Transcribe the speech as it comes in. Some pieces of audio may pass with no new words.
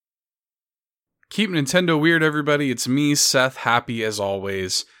Keep Nintendo weird, everybody. It's me, Seth, happy as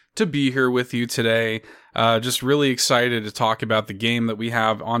always to be here with you today. Just really excited to talk about the game that we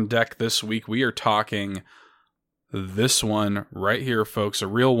have on deck this week. We are talking this one right here, folks, a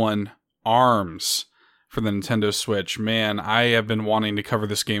real one, ARMS for the Nintendo Switch. Man, I have been wanting to cover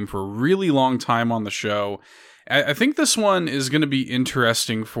this game for a really long time on the show. I think this one is going to be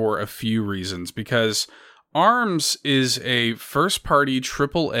interesting for a few reasons, because ARMS is a first-party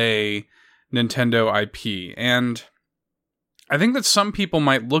AAA Nintendo IP, and I think that some people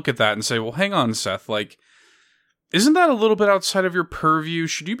might look at that and say, well, hang on, Seth, like, isn't that a little bit outside of your purview?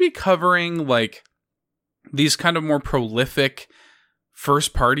 Should you be covering, like, these kind of more prolific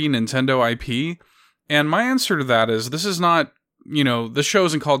first-party Nintendo IP? And my answer to that is, this is not, the show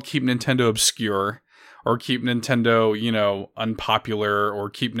isn't called Keep Nintendo Obscure, or Keep Nintendo, unpopular, or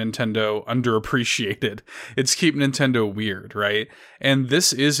Keep Nintendo underappreciated. It's Keep Nintendo Weird, right? And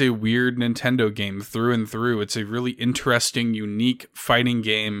this is a weird Nintendo game through and through. It's a really interesting, unique fighting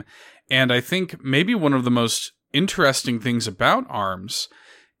game. And I think maybe one of the most interesting things about ARMS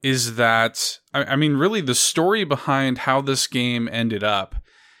is that, really the story behind how this game ended up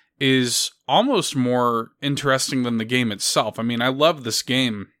is almost more interesting than the game itself. I love this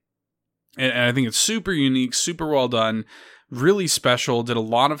game. And I think it's super unique, super well done, really special, did a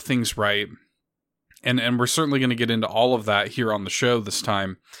lot of things right. And we're certainly going to get into all of that here on the show this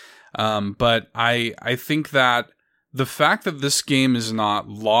time. But I think that the fact that this game is not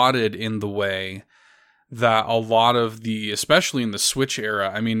lauded in the way that a lot of especially in the Switch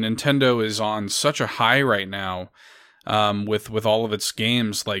era, Nintendo is on such a high right now with all of its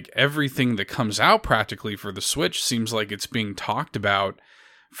games. Like, everything that comes out practically for the Switch seems like it's being talked about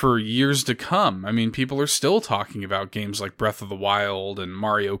for years to come. People are still talking about games like Breath of the Wild and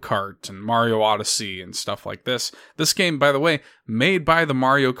Mario Kart and Mario Odyssey and stuff like this. This game, by the way, made by the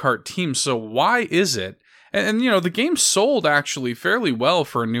Mario Kart team. So why is it? And the game sold actually fairly well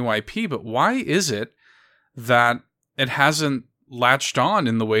for a new IP, but why is it that it hasn't latched on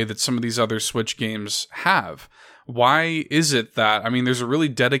in the way that some of these other Switch games have? Why is it that, there's a really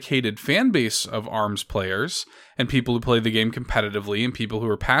dedicated fan base of ARMS players and people who play the game competitively and people who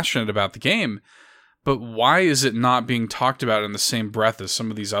are passionate about the game, but why is it not being talked about in the same breath as some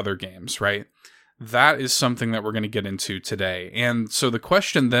of these other games, right? That is something that we're going to get into today. And so the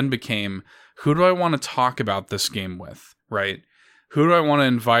question then became, who do I want to talk about this game with, right? Who do I want to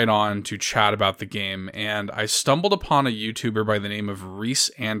invite on to chat about the game? And I stumbled upon a YouTuber by the name of Reese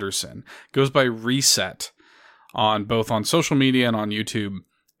Anderson. Goes by Reset on both on social media and on YouTube.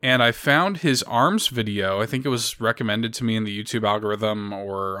 And I found his ARMS video. I think it was recommended to me in the YouTube algorithm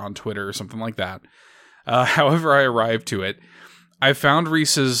or on Twitter or something like that. However I arrived to it, I found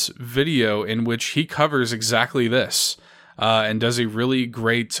Reese's video in which he covers exactly this and does a really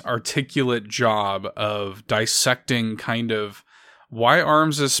great articulate job of dissecting kind of why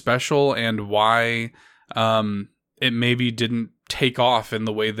ARMS is special and why it maybe didn't take off in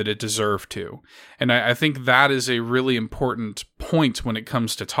the way that it deserved to. And I think that is a really important point when it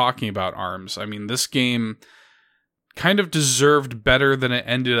comes to talking about ARMS. This game kind of deserved better than it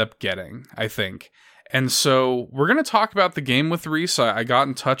ended up getting, I think. And so we're going to talk about the game with Reese. I got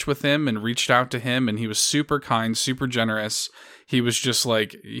in touch with him and reached out to him, and he was super kind, super generous. He was just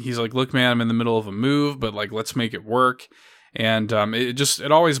like, look, man, I'm in the middle of a move, but let's make it work. And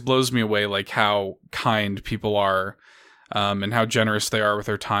it always blows me away, how kind people are, and how generous they are with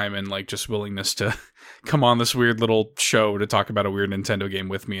their time and just willingness to come on this weird little show to talk about a weird Nintendo game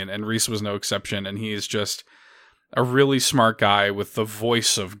with me. And Reese was no exception. And he is just a really smart guy with the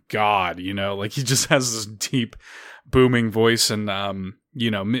voice of God, he just has this deep booming voice and,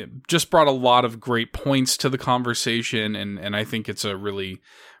 just brought a lot of great points to the conversation. And I think it's a really,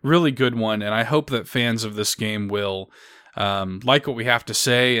 really good one. And I hope that fans of this game will like what we have to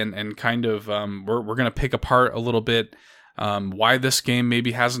say and kind of, we're going to pick apart a little bit why this game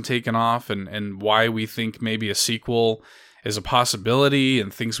maybe hasn't taken off and why we think maybe a sequel is a possibility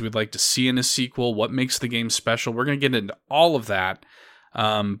and things we'd like to see in a sequel, what makes the game special. We're going to get into all of that.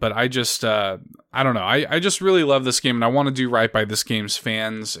 But I just, I don't know. I just really love this game and I want to do right by this game's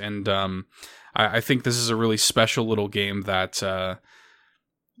fans. And I think this is a really special little game that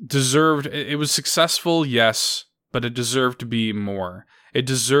deserved, it was successful, yes, but it deserved to be more. It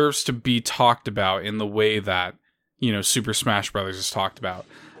deserves to be talked about in the way that, Super Smash Bros. Is talked about.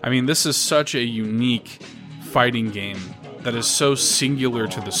 This is such a unique fighting game that is so singular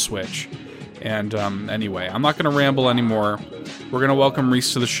to the Switch. And anyway, I'm not going to ramble anymore. We're going to welcome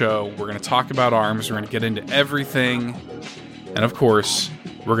Reese to the show. We're going to talk about ARMS. We're going to get into everything. And of course,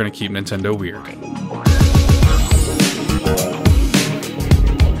 we're going to keep Nintendo weird.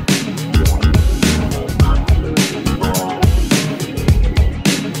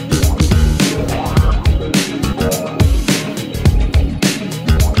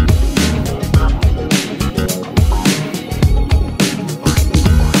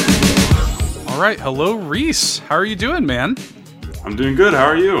 right. Hello, Reese. How are you doing, man? I'm doing good. How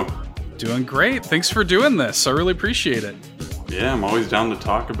are you? Doing great. Thanks for doing this. I really appreciate it. Yeah, I'm always down to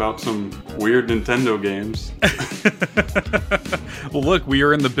talk about some weird Nintendo games. Well, look, we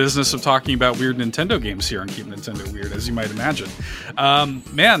are in the business of talking about weird Nintendo games here on Keep Nintendo Weird, as you might imagine.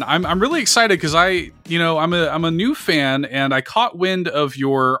 Man, I'm really excited because I'm a new fan, and I caught wind of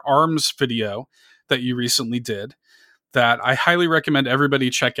your ARMS video that you recently did that I highly recommend everybody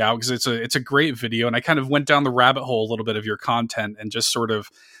check out because it's a great video, and I kind of went down the rabbit hole a little bit of your content and just sort of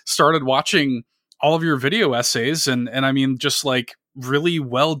started watching all of your video essays, and I mean, just like really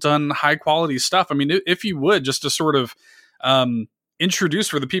well done, high quality stuff. I mean, if you would, just to sort of introduce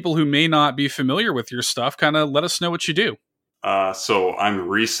for the people who may not be familiar with your stuff, kind of let us know what you do. So I'm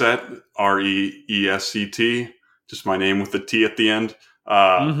Reset, Reesct, just my name with the T at the end.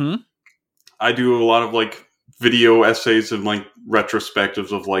 I do a lot of like video essays and like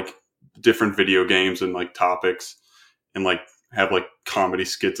retrospectives of like different video games and like topics, and like have like comedy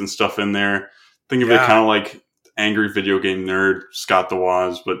skits and stuff in there. Think of it kind of like Angry Video Game Nerd, Scott the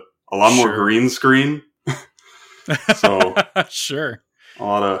Woz, but a lot more green screen. So sure, a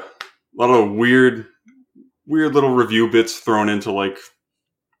lot of weird little review bits thrown into like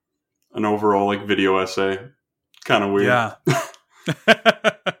an overall like video essay. Kind of weird. Yeah.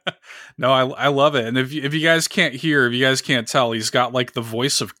 No, I love it. And if you guys can't hear, if you guys can't tell, he's got like the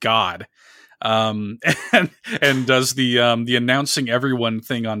voice of God, and does the announcing everyone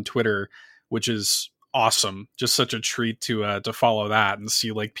thing on Twitter, which is awesome. Just such a treat to follow that and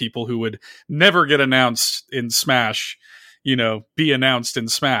see like people who would never get announced in Smash, be announced in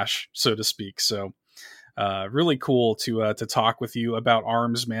Smash, so to speak. So really cool to talk with you about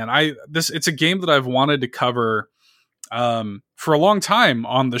ARMS, man. It's a game that I've wanted to cover for a long time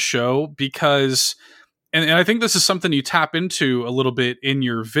on the show because, and I think this is something you tap into a little bit in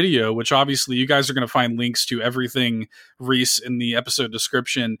your video, which obviously you guys are going to find links to everything, Reese, in the episode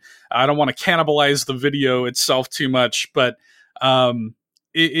description. I don't want to cannibalize the video itself too much, but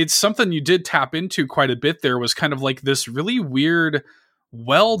it's something you did tap into quite a bit. There was kind of like this really weird,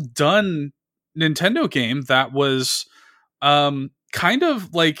 well done Nintendo game that was kind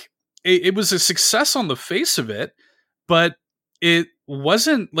of like it was a success on the face of it, but it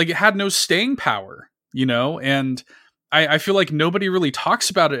wasn't like, it had no staying power, and I feel like nobody really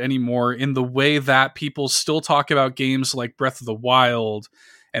talks about it anymore in the way that people still talk about games like Breath of the Wild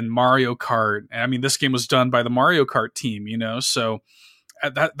and Mario Kart. And I mean, this game was done by the Mario Kart team, so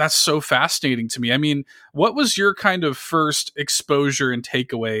that's so fascinating to me. I mean, what was your kind of first exposure and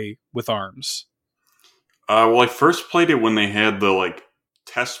takeaway with ARMS? Well, I first played it when they had the like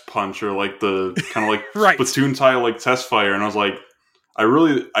test punch, or like the kind of like right. Splatoon style like test fire, and I was like, I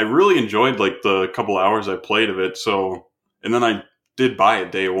really enjoyed like the couple hours I played of it. So, and then I did buy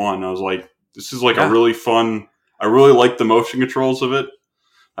it day one. I was like, this is like a really fun. I really like the motion controls of it.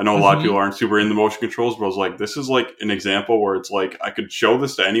 I know a lot of people aren't super into motion controls, but I was like, this is like an example where it's like I could show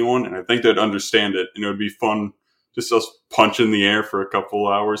this to anyone, and I think they'd understand it, and it would be fun just us punch in the air for a couple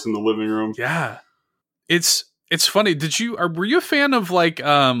hours in the living room. Yeah, it's funny. Were you a fan of like the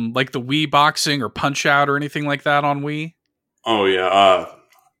Wii boxing or Punch Out or anything like that on Wii? Oh yeah,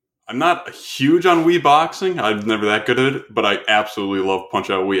 I'm not huge on Wii boxing. I'm never that good at it, but I absolutely love Punch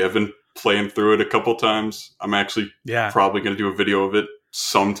Out Wii. I've been playing through it a couple times. I'm actually probably going to do a video of it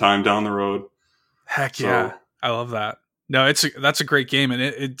sometime down the road. Heck yeah, I love that. No, that's a great game, and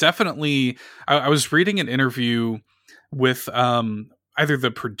it definitely. I was reading an interview with either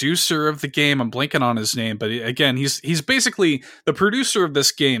the producer of the game, I'm blanking on his name, but again, he's basically the producer of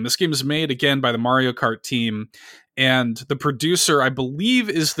this game. This game is made again by the Mario Kart team, and the producer, I believe,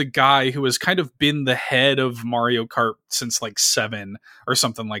 is the guy who has kind of been the head of Mario Kart since like 7 or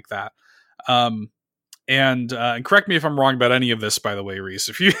something like that. And correct me if I'm wrong about any of this, by the way, Reese.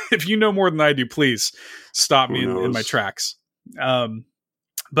 If you know more than I do, please stop me in my tracks.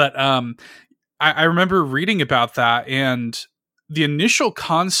 But I remember reading about that, and the initial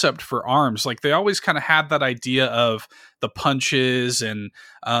concept for ARMS, like they always kind of had that idea of the punches and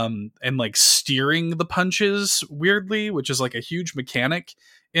like steering the punches weirdly, which is like a huge mechanic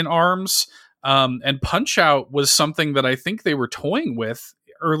in ARMS. And Punch Out was something that I think they were toying with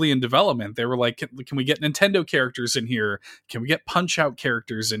early in development. They were like, can we get Nintendo characters in here? Can we get Punch Out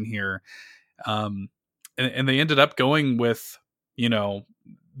characters in here? And they ended up going with,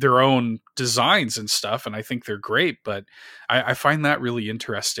 their own designs and stuff, and I think they're great, but I find that really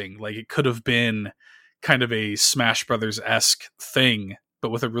interesting. Like, it could have been kind of a Smash Brothers-esque thing, but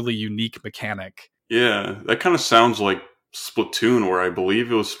with a really unique mechanic. Yeah, that kind of sounds like Splatoon, where I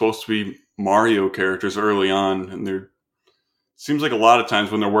believe it was supposed to be Mario characters early on, and seems like a lot of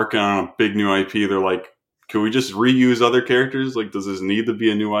times when they're working on a big new IP, they're like, can we just reuse other characters? Like, does this need to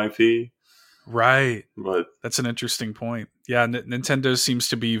be a new IP? Right. But that's an interesting point. Yeah, Nintendo seems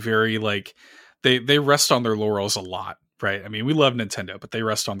to be very like they rest on their laurels a lot, right? I mean, we love Nintendo, but they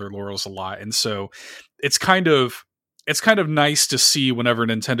rest on their laurels a lot, and so it's kind of nice to see whenever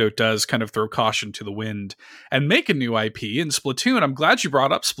Nintendo does kind of throw caution to the wind and make a new IP. And Splatoon, I'm glad you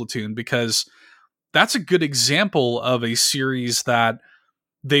brought up Splatoon, because that's a good example of a series that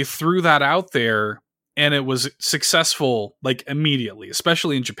they threw that out there and it was successful like immediately,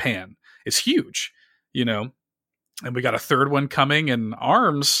 especially in Japan. It's huge, you know, and we got a third one coming, and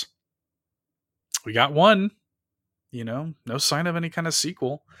ARMS, we got one, you know, no sign of any kind of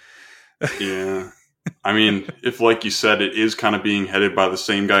sequel. Yeah. I mean, if, like you said, it is kind of being headed by the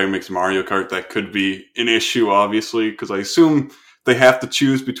same guy who makes Mario Kart, that could be an issue, obviously, because I assume they have to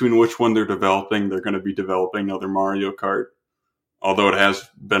choose between which one they're developing. They're going to be developing another Mario Kart, although it has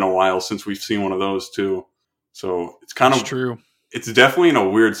been a while since we've seen one of those, too. So it's kind of true. It's definitely in a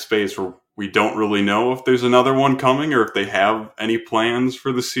weird space where we don't really know if there's another one coming or if they have any plans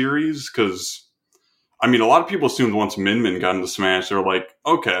for the series, because I mean, a lot of people assumed once Min Min got into Smash, they were like,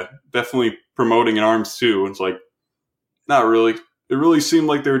 okay, definitely promoting an ARMS too. It's like, not really. It really seemed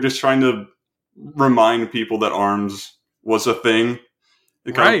like they were just trying to remind people that ARMS was a thing.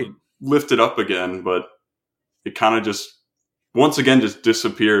 It kind of lifted up again, but it kind of just, once again, just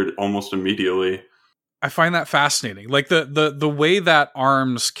disappeared almost immediately. I find that fascinating. Like the way that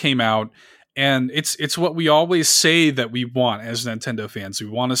ARMS came out, and it's what we always say that we want as Nintendo fans. We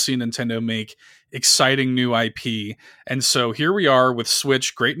want to see Nintendo make exciting new IP. And so here we are with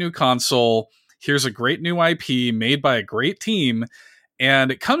Switch, great new console. Here's a great new IP made by a great team.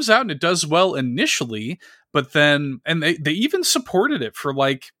 And it comes out and it does well initially, but then, and they even supported it for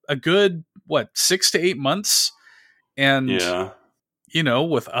like a good, 6 to 8 months. And, you know,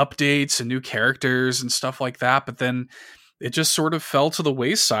 with updates and new characters and stuff like that. But then it just sort of fell to the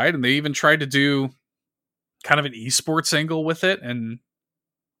wayside, and they even tried to do kind of an esports angle with it. And,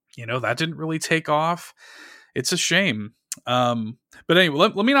 you know, that didn't really take off. It's a shame. But anyway,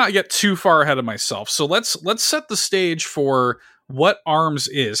 let me not get too far ahead of myself. So let's set the stage for what ARMS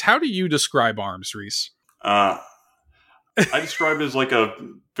is. How do you describe ARMS, Reese? I describe it as like a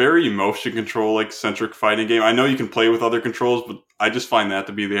very motion control, like centric fighting game. I know you can play with other controls, but I just find that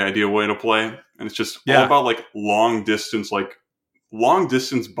to be the ideal way to play. And it's just all about like long distance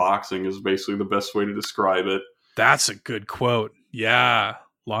boxing is basically the best way to describe it. That's a good quote. Yeah.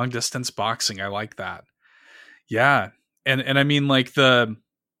 Long distance boxing. I like that. Yeah. And I mean, like the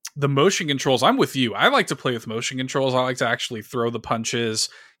motion controls, I'm with you. I like to play with motion controls. I like to actually throw the punches,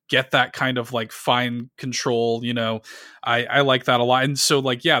 get that kind of like fine control, you know. I like that a lot. And so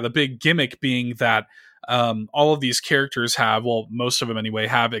like, yeah, the big gimmick being that all of these characters have, well, most of them anyway,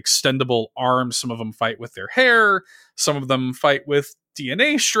 have extendable arms. Some of them fight with their hair, some of them fight with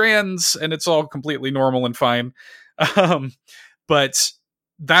DNA strands, and it's all completely normal and fine. But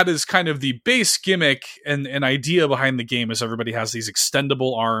that is kind of the base gimmick and idea behind the game, is everybody has these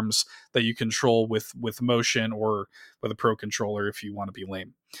extendable arms that you control with motion, or with a pro controller if you want to be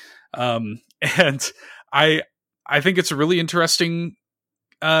lame. And I think it's a really interesting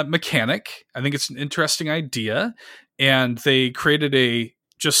mechanic. I think it's an interesting idea, and they created a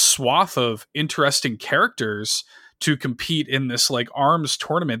just swath of interesting characters to compete in this like ARMS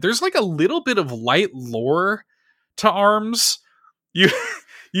tournament. There's like a little bit of light lore to ARMS. You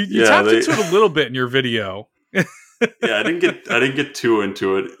tapped into it a little bit in your video. Yeah, I didn't get too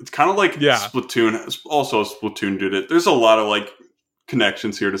into it. It's kind of like Splatoon. Also, Splatoon did it. There's a lot of like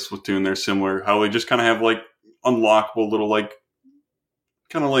connections here to Splatoon. They're similar. How they just kind of have like unlockable little like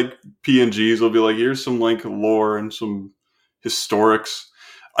kind of like PNGs. Will be like, here's some like lore and some historics.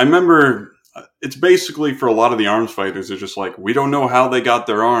 I remember it's basically for a lot of the ARMS fighters. They're just like, we don't know how they got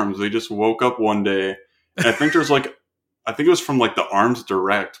their arms. They just woke up one day. And I think there's like, I think it was from like the ARMS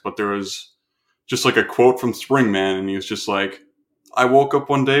Direct, but there was just like a quote from Springman, and he was just like, I woke up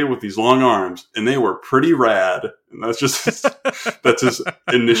one day with these long arms and they were pretty rad. And that's just, that's his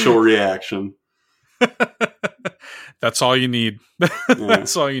initial reaction. That's all you need.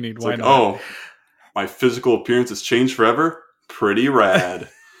 That's all you need. It's why like, not? Oh, my physical appearance has changed forever. Pretty rad.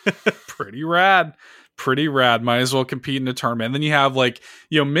 Pretty rad. Pretty rad. Might as well compete in a tournament. And then you have like,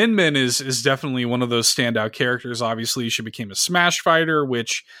 you know, Min Min is definitely one of those standout characters. Obviously, she became a Smash fighter,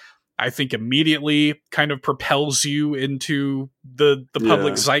 which I think immediately kind of propels you into the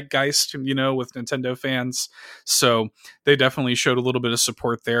public zeitgeist, you know, with Nintendo fans. So they definitely showed a little bit of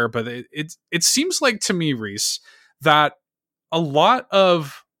support there. But it seems like to me, Reese, that a lot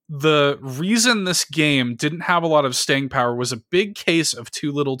of the reason this game didn't have a lot of staying power was a big case of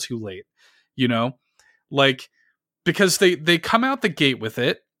too little too late, you know, like, because they come out the gate with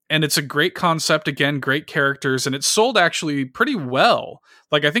it, and it's a great concept, again, great characters, and it sold actually pretty well.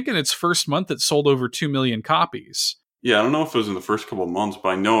 Like, I think in its first month it sold over 2 million copies. Yeah, I don't know if it was in the first couple of months, but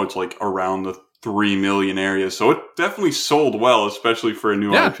I know it's like around the 3 million area, so it definitely sold well, especially for a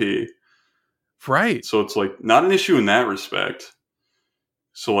new IP. Right. So it's like not an issue in that respect.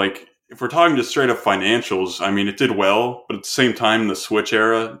 So like, if we're talking just straight up financials, I mean, it did well, but at the same time, in the Switch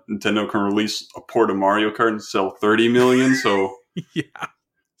era, Nintendo can release a port of Mario Kart and sell 30 million. So yeah,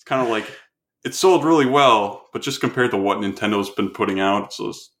 it's kind of like, it sold really well, but just compared to what Nintendo's been putting out, so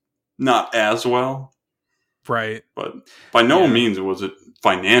it's not as well. Right. But by no means was it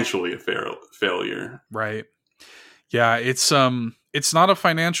financially a failure. Right. Yeah, it's not a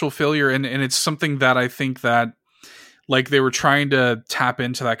financial failure, and it's something that I think that, like, they were trying to tap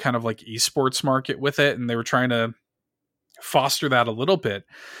into that kind of like esports market with it, and they were trying to foster that a little bit.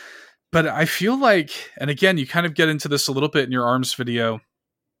 But I feel like, and again, you kind of get into this a little bit in your ARMS video,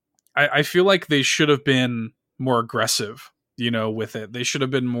 I feel like they should have been more aggressive, you know, with it. They should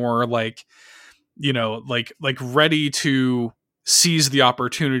have been more like, you know, like ready to seize the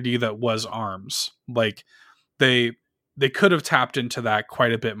opportunity that was ARMS. Like, they could have tapped into that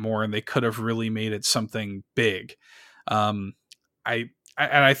quite a bit more, and they could have really made it something big. I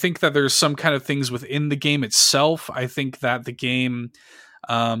think that there's some kind of things within the game itself. I think that the game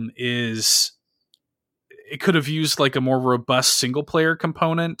it could have used like a more robust single player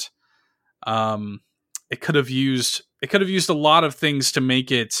component. It could have used a lot of things to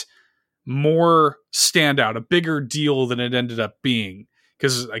make it more stand out, a bigger deal than it ended up being.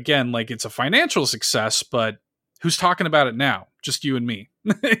 Because again, like, it's a financial success, but who's talking about it now? Just you and me.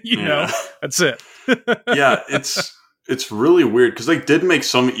 you know, that's it. Yeah, it's really weird because they did make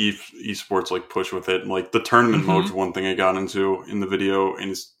some esports like push with it. Like, the tournament mode's one thing I got into in the video,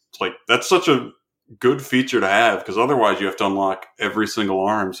 and it's like, that's such a good feature to have, because otherwise you have to unlock every single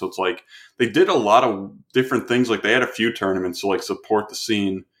ARM. So it's like, they did a lot of different things. Like, they had a few tournaments to like support the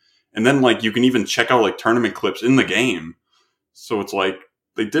scene, and then like you can even check out like tournament clips in the game. So it's like,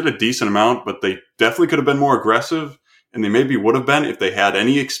 they did a decent amount, but they definitely could have been more aggressive, and they maybe would have been if they had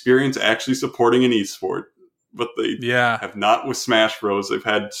any experience actually supporting an esport. But they have not with Smash Bros. They've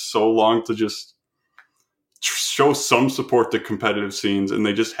had so long to just show some support to competitive scenes, and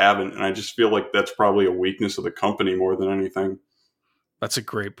they just haven't. And I just feel like that's probably a weakness of the company more than anything. That's a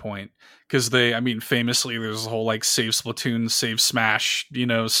great point, because famously, there's a whole like save Splatoon, save Smash, you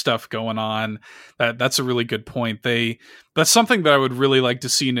know, stuff going on. That's a really good point. That's something that I would really like to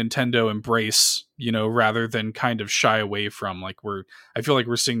see Nintendo embrace, you know, rather than kind of shy away from. Like, I feel like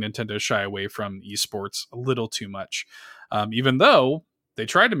we're seeing Nintendo shy away from esports a little too much, even though they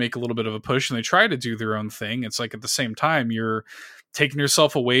tried to make a little bit of a push and they try to do their own thing. It's like, at the same time, you're taking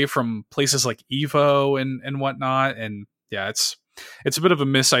yourself away from places like Evo and whatnot, and yeah, it's a bit of a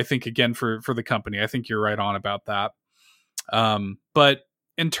miss, I think, again, for the company. I think you're right on about that. But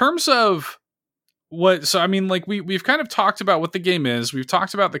in terms of we've kind of talked about what the game is. We've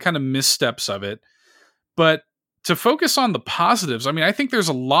talked about the kind of missteps of it. But to focus on the positives, I mean, I think there's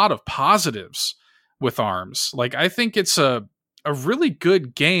a lot of positives with ARMS. Like, I think it's a really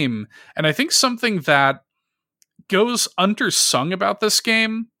good game. And I think something that goes undersung about this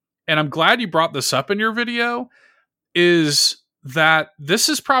game, and I'm glad you brought this up in your video, is that this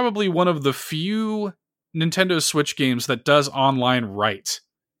is probably one of the few Nintendo Switch games that does online right.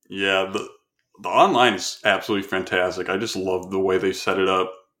 Yeah, the online is absolutely fantastic. I just love the way they set it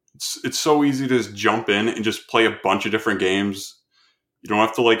up. It's so easy to just jump in and just play a bunch of different games. You don't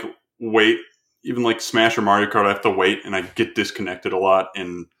have to like wait. Even like Smash or Mario Kart, I have to wait, and I get disconnected a lot.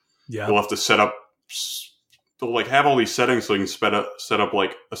 And you'll have to set up, they'll like have all these settings so you can set up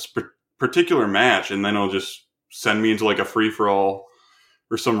like a particular match, and then it'll just send me into like a free-for-all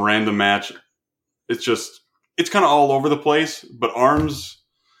or some random match. It's kind of all over the place, but ARMS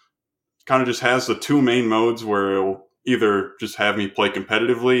kind of just has the two main modes where it'll either just have me play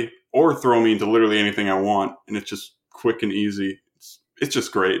competitively or throw me into literally anything I want, and it's just quick and easy. It's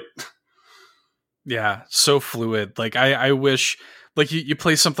just great. Yeah, so fluid. Like, I wish, like, you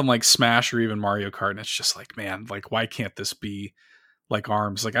play something like Smash or even Mario Kart, and it's just like, man, like, why can't this be like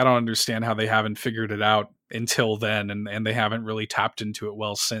ARMS? Like, I don't understand how they haven't figured it out until then, and they haven't really tapped into it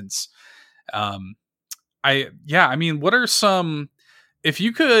well since. What are some, if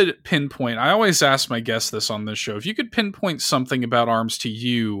you could pinpoint, I always ask my guests this on this show, if you could pinpoint something about ARMS to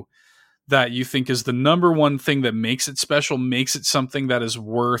you that you think is the number one thing that makes it special, makes it something that is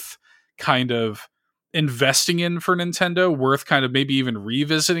worth kind of investing in for Nintendo, worth kind of maybe even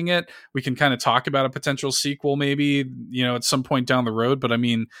revisiting it. We can kind of talk about a potential sequel maybe, at some point down the road. But I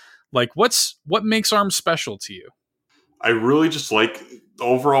mean, like, what makes ARMS special to you? I really just like the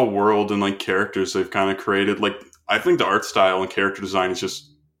overall world and like characters they've kind of created. Like, I think the art style and character design is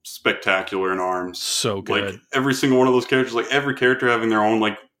just spectacular in ARMS. So good. Like every single one of those characters, like every character having their own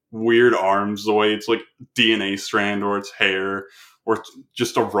like weird arms, the way it's like DNA strand or it's hair or it's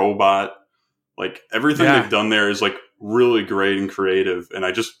just a robot. Like everything they've done there is like really great and creative, and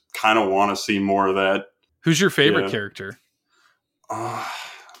I just kind of want to see more of that. Who's your favorite character?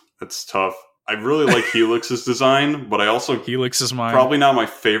 That's tough. I really like Helix's design, but I also Helix is mine. Probably not my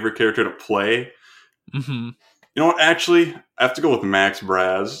favorite character to play. Mm-hmm. You know what? Actually, I have to go with Max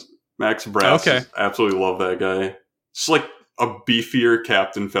Braz. Max Braz, okay. I absolutely love that guy. It's like a beefier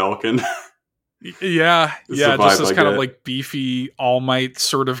Captain Falcon. Yeah, just this kind of like beefy All Might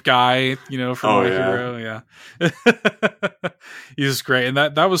sort of guy, from My Hero. Yeah, he's great, and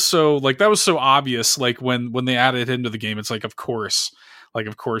that was so obvious. Like when they added him to the game, it's like of course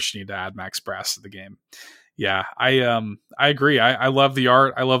you need to add Max Brass to the game. Yeah, I agree. I love the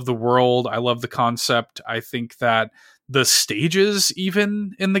art. I love the world. I love the concept. I think that the stages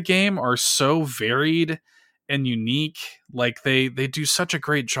even in the game are so varied and unique. Like they do such a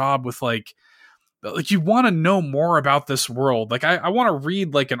great job with like you want to know more about this world. Like I want to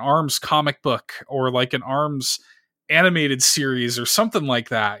read like an ARMS comic book or like an ARMS animated series or something like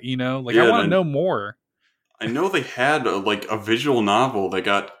that, Like I want to know more. I know they had a visual novel that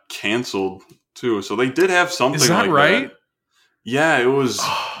got canceled too. So they did have something. Is that like right? That. Yeah, it was.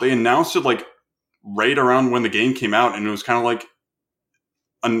 They announced it like right around when the game came out, and it was kind of like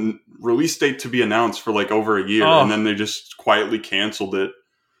a release date to be announced for like over a year, and then they just quietly canceled it.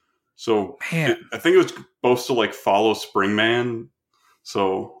 So I think it was supposed to like follow Springman.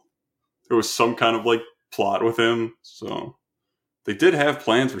 So there was some kind of like plot with him. So they did have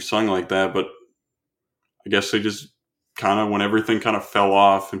plans for something like that, but I guess they just kind of, when everything kind of fell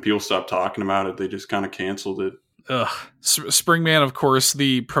off and people stopped talking about it, they just kind of canceled it. Springman, of course,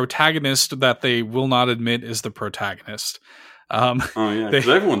 the protagonist that they will not admit is the protagonist. Because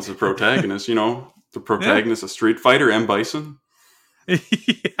everyone's the protagonist, the protagonist of Street Fighter, M. Bison.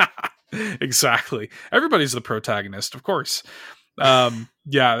 Yeah, exactly. Everybody's the protagonist, of course. That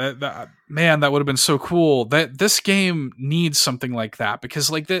would have been so cool. That this game needs something like that, because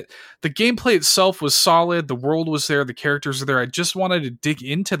like the gameplay itself was solid, the world was there, the characters are there. I just wanted to dig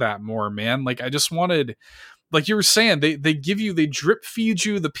into that more, man. Like I just wanted, like you were saying, they drip feed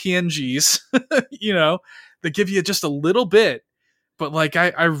you the PNGs, they give you just a little bit, but like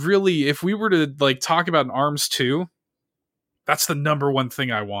I really, if we were to like talk about an ARMS 2, that's the number one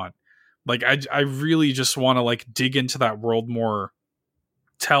thing I want. Like I really just want to like dig into that world more,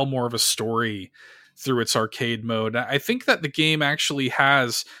 tell more of a story through its arcade mode. I think that the game actually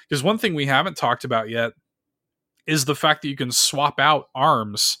has, because one thing we haven't talked about yet is the fact that you can swap out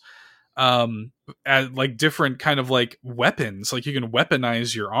arms at like different kind of like weapons. Like you can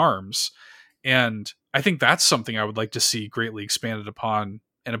weaponize your arms, and I think that's something I would like to see greatly expanded upon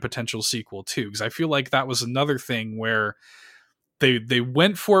in a potential sequel too, because I feel like that was another thing where they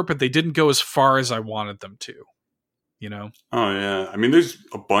went for it, but they didn't go as far as I wanted them to, Oh yeah. I mean, there's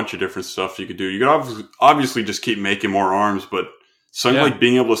a bunch of different stuff you could do. You could obviously just keep making more arms, but something like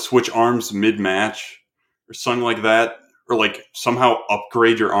being able to switch arms mid-match or something like that, or like somehow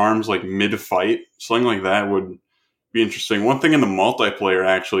upgrade your arms like mid-fight, something like that would be interesting. One thing in the multiplayer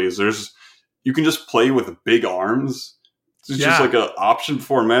actually is you can just play with big arms. It's just like an option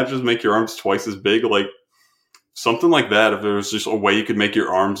before matches, make your arms twice as big, like something like that. If there was just a way you could make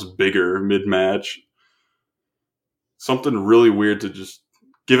your arms bigger mid-match. Something really weird to just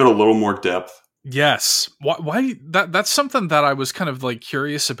give it a little more depth. Yes. Why that's something that I was kind of like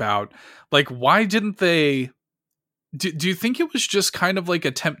curious about. Like, why didn't they... Do you think it was just kind of like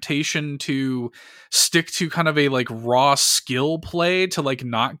a temptation to stick to kind of a like raw skill play to like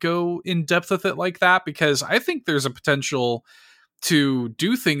not go in depth with it like that? Because I think there's a potential to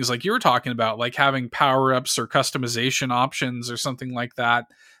do things like you were talking about, like having power-ups or customization options or something like that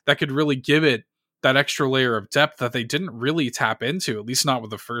could really give it that extra layer of depth that they didn't really tap into, at least not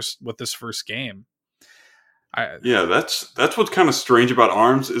with this first game. That's what's kind of strange about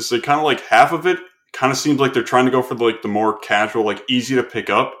ARMS is they kind of like half of it kind of seems like they're trying to go for like the more casual, like easy to pick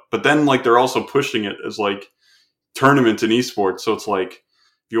up, but then like they're also pushing it as like tournaments and esports. So it's like,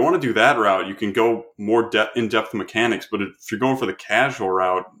 if you want to do that route, you can go more in-depth mechanics, but if you're going for the casual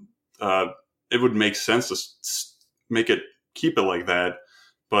route, it would make sense to keep it like that.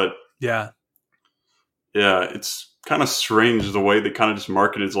 But yeah, kind of strange the way they kind of just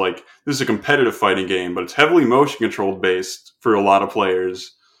market it as like, this is a competitive fighting game, but it's heavily motion controlled based for a lot of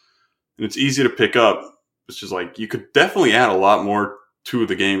players. And it's easy to pick up. It's just like, you could definitely add a lot more to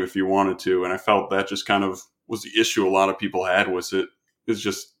the game if you wanted to. And I felt that just kind of was the issue a lot of people had with it. It's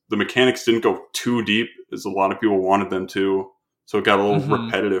just the mechanics didn't go too deep as a lot of people wanted them to. So it got a little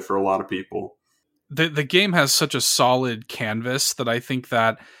repetitive for a lot of people. The game has such a solid canvas that I think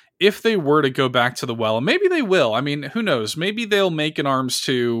that if they were to go back to the well, and maybe they will, I mean, who knows? Maybe they'll make an ARMS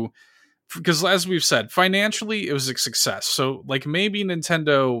 2, because as we've said, financially it was a success. So like maybe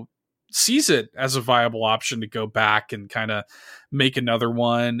Nintendo sees it as a viable option to go back and kind of make another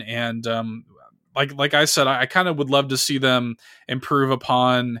one. And like I said, I kind of would love to see them improve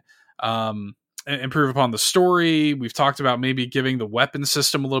upon the story. We've talked about maybe giving the weapon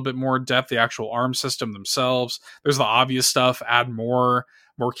system a little bit more depth, the actual ARM system themselves. There's the obvious stuff, add more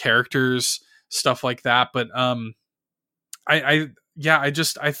characters, stuff like that. But I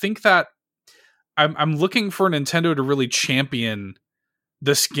think that I'm looking for Nintendo to really champion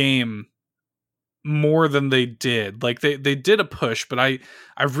this game more than they did. Like they did a push, but I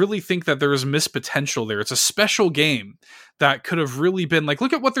really think that there is missed potential there. It's a special game that could have really been like,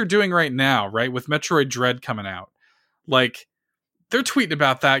 look at what they're doing right now, right? With Metroid Dread coming out. Like they're tweeting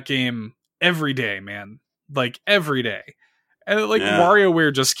about that game every day, man. Like every day. And like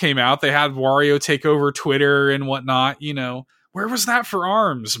WarioWare just came out. They had Wario take over Twitter and whatnot, you know. Where was that for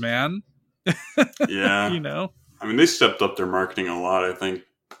ARMS, man? Yeah. You know? I mean, they stepped up their marketing a lot, I think,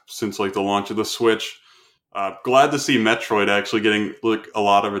 since like the launch of the Switch. Glad to see Metroid actually getting like a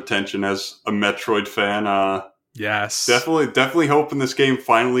lot of attention as a Metroid fan. Yes, definitely hoping this game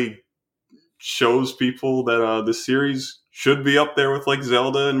finally shows people that this series should be up there with like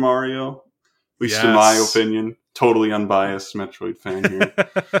Zelda and Mario. At least in my opinion, totally unbiased Metroid fan here.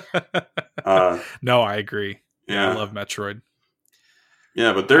 No, I agree. Yeah, I love Metroid.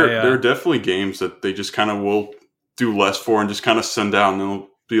 Yeah, but there are definitely games that they just kind of will do less for and just kind of send out, and they'll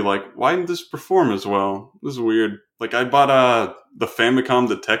be like, why didn't this perform as well? This is weird. Like, I bought the Famicom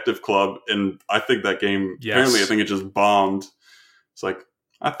Detective Club, and I think that game, apparently I think it just bombed. It's like,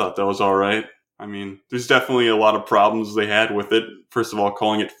 I thought that was alright. I mean, there's definitely a lot of problems they had with it. First of all,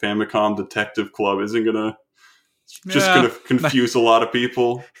 calling it Famicom Detective Club isn't gonna confuse a lot of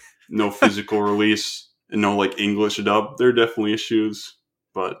people. No physical release and no like English dub. There are definitely issues,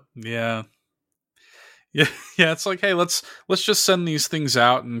 but yeah, it's like, hey, let's just send these things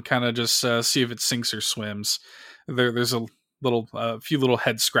out and kind of just see if it sinks or swims. There's a few little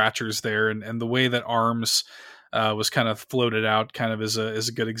head scratchers there, and the way that ARMS was kind of floated out kind of is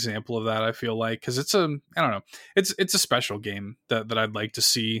a good example of that, I feel like, because it's a special game that I'd like to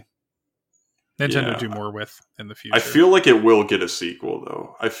see Nintendo do more with in the future. I feel like it will get a sequel,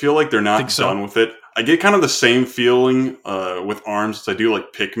 though. I feel like they're not done with it. I get kind of the same feeling with ARMS as I do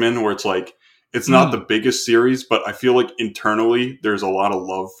like Pikmin, where it's like, it's not the biggest series, but I feel like internally there's a lot of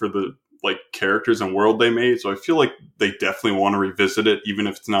love for the like characters and world they made. So I feel like they definitely want to revisit it, even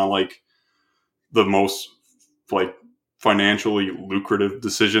if it's not like the most like financially lucrative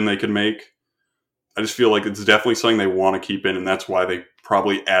decision they could make. I just feel like it's definitely something they want to keep in, and that's why they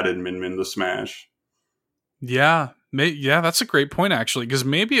probably added Min Min to Smash. Yeah, that's a great point, actually, because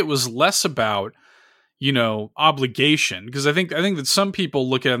maybe it was less about, obligation, because I think that some people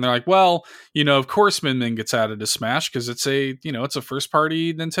look at it and they're like, well, of course Min Min gets added to Smash because it's a first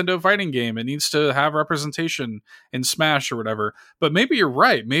party Nintendo fighting game. It needs to have representation in Smash or whatever. But maybe you're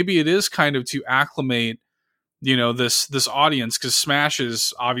right. Maybe it is kind of to acclimate, this audience, because Smash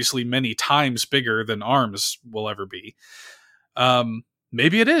is obviously many times bigger than ARMS will ever be.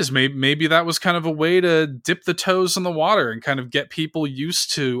 Maybe it is. Maybe that was kind of a way to dip the toes in the water and kind of get people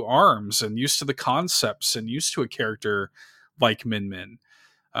used to ARMS and used to the concepts and used to a character like Min Min.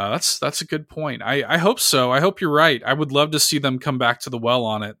 That's a good point. I hope so. I hope you're right. I would love to see them come back to the well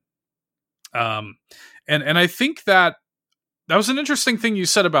on it. And I think that was an interesting thing you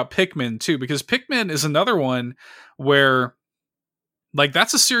said about Pikmin too, because Pikmin is another one where, like,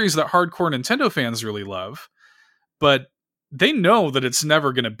 that's a series that hardcore Nintendo fans really love, but they know that it's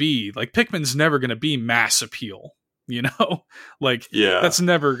never going to be like Pikmin's never going to be mass appeal, that's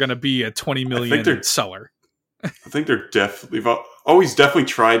never going to be a 20 million seller. I think they're they've always definitely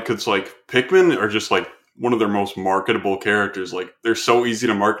tried, because like Pikmin are just like one of their most marketable characters. Like, they're so easy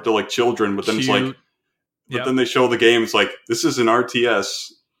to market to like children, but then it's like, then they show the game, it's like, this is an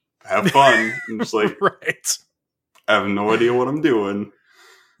RTS, have fun. And it's like, right. I have no idea what I'm doing.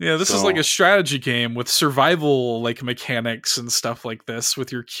 Yeah, this is like a strategy game with survival like mechanics and stuff like this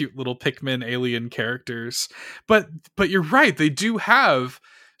with your cute little Pikmin alien characters. But you're right, they do have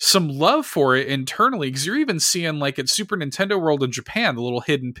some love for it internally, because you're even seeing like at Super Nintendo World in Japan, the little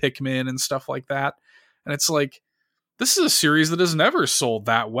hidden Pikmin and stuff like that. And it's like, this is a series that has never sold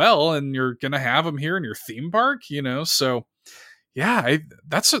that well, and you're going to have them here in your theme park, So yeah,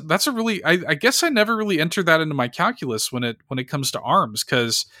 that's a really, I guess I never really entered that into my calculus when it comes to ARMS,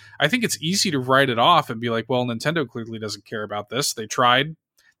 because I think it's easy to write it off and be like, well, Nintendo clearly doesn't care about this. They tried,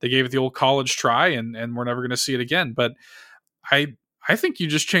 they gave it the old college try, and we're never going to see it again. But I think you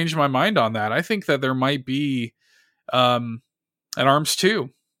just changed my mind on that. I think that there might be an ARMS 2.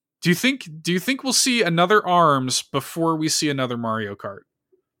 Do you think we'll see another ARMS before we see another Mario Kart?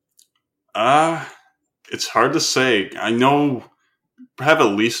 It's hard to say. I know we have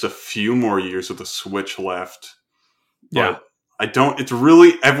at least a few more years of the Switch left. Yeah. I don't, it's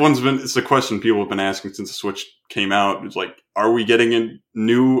really, it's the question people have been asking since the Switch came out. It's like, are we getting a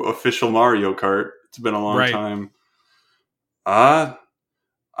new official Mario Kart? It's been a long time. I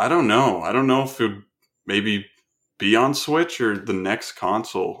don't know. I don't know if it would maybe be on Switch or the next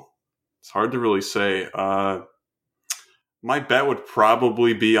console. It's hard to really say. My bet would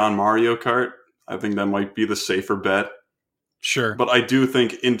probably be on Mario Kart. I think that might be the safer bet. Sure. But I do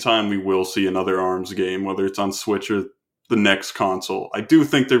think in time we will see another ARMS game, whether it's on Switch or the next console. I do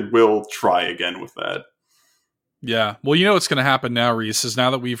think they will try again with that. Yeah. Well, you know what's going to happen now, Reese, is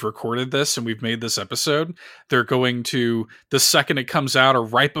now that we've recorded this and we've made this episode, they're going to, the second it comes out or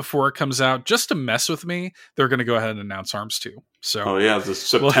right before it comes out, just to mess with me, they're going to go ahead and announce ARMS 2. So, oh yeah, the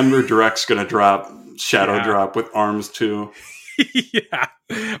September Direct's going to drop Shadow Drop with ARMS 2. Yeah.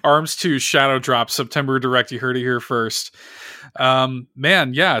 ARMS 2 Shadow Drop September Direct. You heard it here first.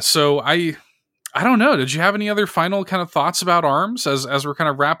 Man, yeah. So I don't know. Did you have any other final kind of thoughts about ARMS as we're kind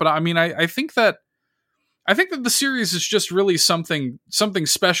of wrapping up? I mean, I think that the series is just really something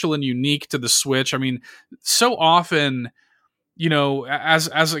special and unique to the Switch. I mean, so often, as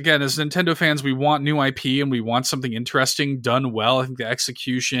Nintendo fans, we want new IP and we want something interesting done well. I think the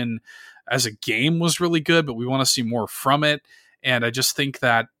execution as a game was really good, but we want to see more from it. And I just think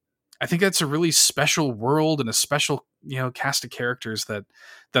that's a really special world and a special, cast of characters that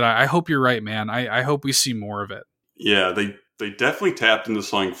I hope you're right, man. I hope we see more of it. Yeah, they definitely tapped into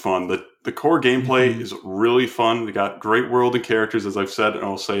something fun. The core gameplay is really fun. They got great world and characters, as I've said, and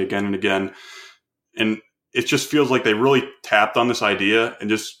I'll say again and again. And it just feels like they really tapped on this idea and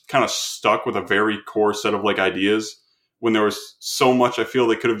just kind of stuck with a very core set of ideas. When there was so much, I feel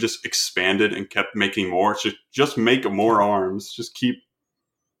they could have just expanded and kept making more. So just make more ARMS. Just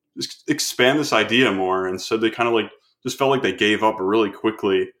expand this idea more. Instead, they kind of just felt like they gave up really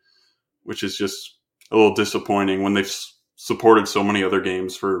quickly, which is just a little disappointing when they've supported so many other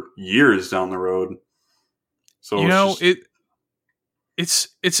games for years down the road. So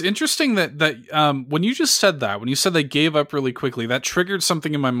it's interesting that when you just said that, when you said they gave up really quickly, that triggered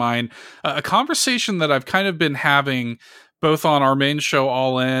something in my mind, a conversation that I've kind of been having both on our main show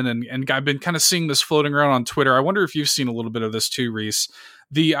All In, and I've been kind of seeing this floating around on Twitter. I wonder if you've seen a little bit of this too, Reese.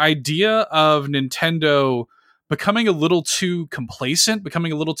 The idea of Nintendo becoming a little too complacent,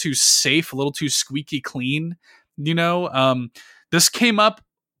 becoming a little too safe, a little too squeaky clean. This came up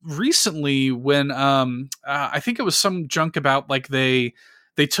recently when I think it was some junk about they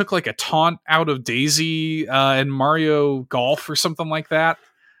took a taunt out of Daisy and Mario Golf or something like that.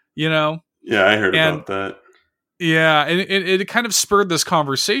 Yeah, I heard about that. Yeah, and it kind of spurred this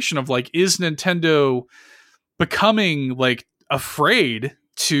conversation of is Nintendo becoming afraid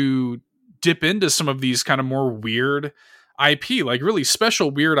to dip into some of these kind of more weird IP, really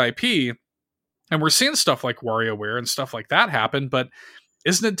special weird IP. And we're seeing stuff like WarioWare and stuff like that happen, but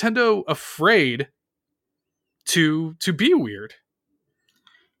is Nintendo afraid to be weird?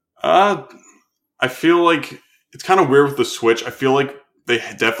 I feel like it's kind of weird with the Switch. I feel like they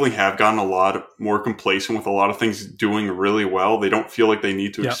definitely have gotten a lot more complacent with a lot of things doing really well. They don't feel like they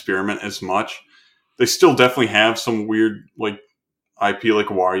need to experiment as much. They still definitely have some weird IP like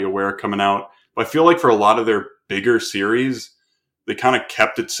WarioWare coming out. But I feel like for a lot of their bigger series, they kind of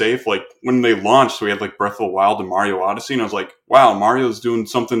kept it safe. When they launched, we had Breath of the Wild and Mario Odyssey, and I was like, wow, Mario's doing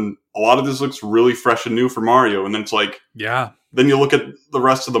something. A lot of this looks really fresh and new for Mario. And then it's then you look at the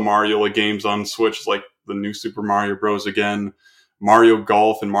rest of the Mario games on Switch, the new Super Mario Bros. Again, Mario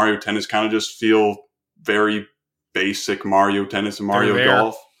Golf and Mario Tennis kind of just feel very basic Mario Tennis and Mario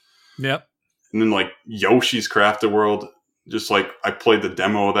Golf. Yep. And then Yoshi's Crafted World, just I played the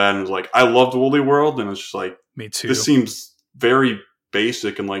demo of that and was I loved Woolly World, and it's just me too. This seems very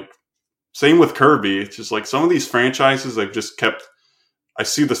basic, and same with Kirby. It's just some of these franchises I've just kept. I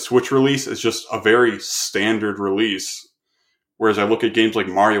see the Switch release as just a very standard release, whereas I look at games like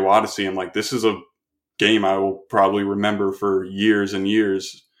Mario Odyssey and this is a game I will probably remember for years and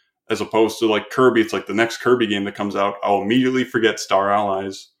years. as opposed to like Kirby. It's like the next Kirby game that comes out, I'll immediately forget Star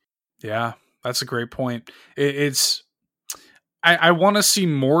Allies. Yeah, that's a great point. I want to see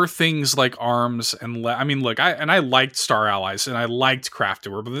more things like ARMS and I mean, look, I liked Star Allies and I liked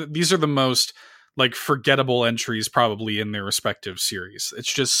Craftour, but these are the most like forgettable entries probably in their respective series.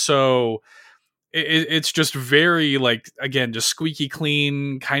 It's just so it's just very like, again, just squeaky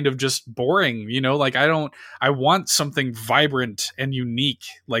clean, kind of just boring, you know, like I want something vibrant and unique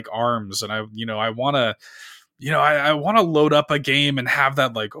like ARMS, and I want to, I want to load up a game and have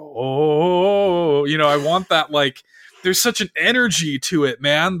that like, oh, I want that like, there's such an energy to it,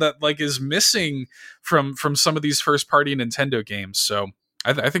 man, that like is missing from some of these first party Nintendo games. So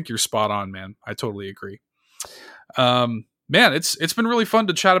I think you're spot on, man. I totally agree. Man, it's been really fun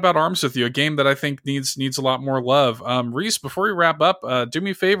to chat about ARMS with you, a game that I think needs a lot more love. Reese, before we wrap up, do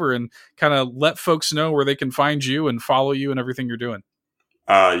me a favor and kind of let folks know where they can find you and follow you and everything you're doing.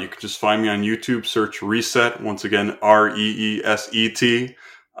 You can just find me on YouTube, search Reset. Once again, REESET.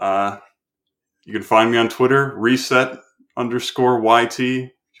 You can find me on Twitter, Reset_YT,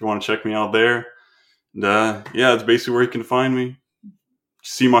 if you want to check me out there. And yeah, it's basically where you can find me.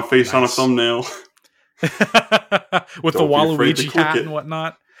 See my face on a thumbnail. With the Waluigi hat and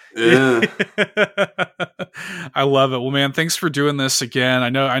whatnot. Yeah. I love it. Well, man, thanks for doing this again. I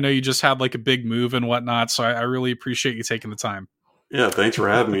know you just had like a big move and whatnot, so I really appreciate you taking the time. Yeah, thanks for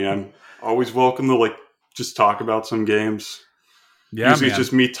having me. I'm always welcome to like just talk about some games. Yeah, usually it's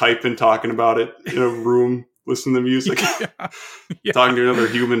just me typing, talking about it in a room, listening to music. Yeah. Talking to another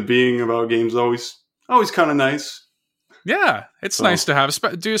human being about games always kind of nice. Yeah, it's nice to have,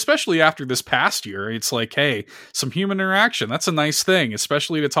 especially after this past year. It's like, hey, some human interaction. That's a nice thing,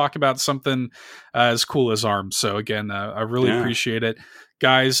 especially to talk about something as cool as ARMS. So again, I really appreciate it.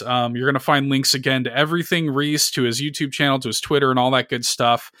 Guys, you're going to find links again to everything Reese, to his YouTube channel, to his Twitter, and all that good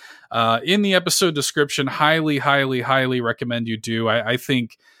stuff in the episode description. Highly, highly, highly recommend you do. I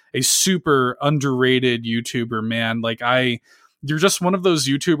think a super underrated YouTuber, man. Like you're just one of those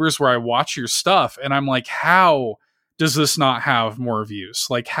YouTubers where I watch your stuff and I'm like, how does this not have more views?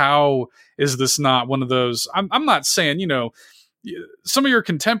 Like, how is this not one of those? I'm not saying, some of your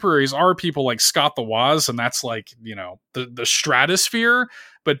contemporaries are people like Scott the Woz, and that's like, the stratosphere.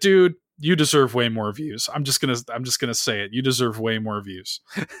 But dude, you deserve way more views. I'm just gonna say it. You deserve way more views.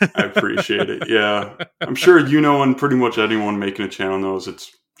 I appreciate it. Yeah, I'm sure and pretty much anyone making a channel knows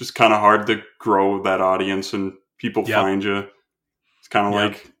it's just kind of hard to grow that audience and people find you. It's kind of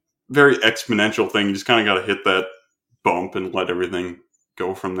like very exponential thing. You just kind of got to hit that bump and let everything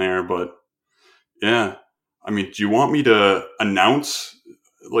go from there. But yeah. I mean, do you want me to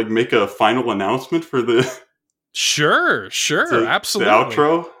make a final announcement for the... Sure, absolutely. The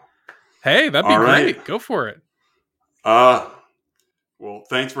outro? Hey, that'd be great. Go for it. Well,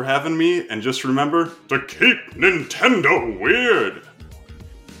 thanks for having me, and just remember to keep Nintendo weird.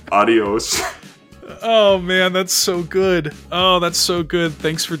 Adios. Oh, man, that's so good. Oh, that's so good.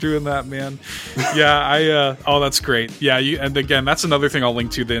 Thanks for doing that, man. Yeah, that's great. Yeah, and again, that's another thing I'll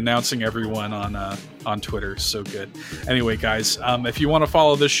link to, the announcing everyone on Twitter. So good. Anyway, guys, if you want to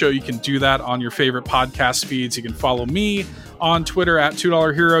follow this show, you can do that on your favorite podcast feeds. You can follow me on Twitter at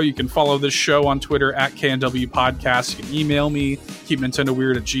 $2 Hero. You can follow this show on Twitter at KNW Podcast. You can email me,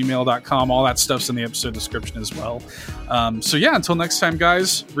 keepnintendoweird@gmail.com. All that stuff's in the episode description as well. So yeah, until next time,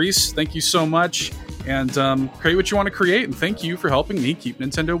 guys. Reese, thank you so much. And create what you want to create. And thank you for helping me keep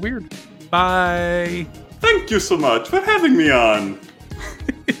Nintendo weird. Bye. Thank you so much for having me on.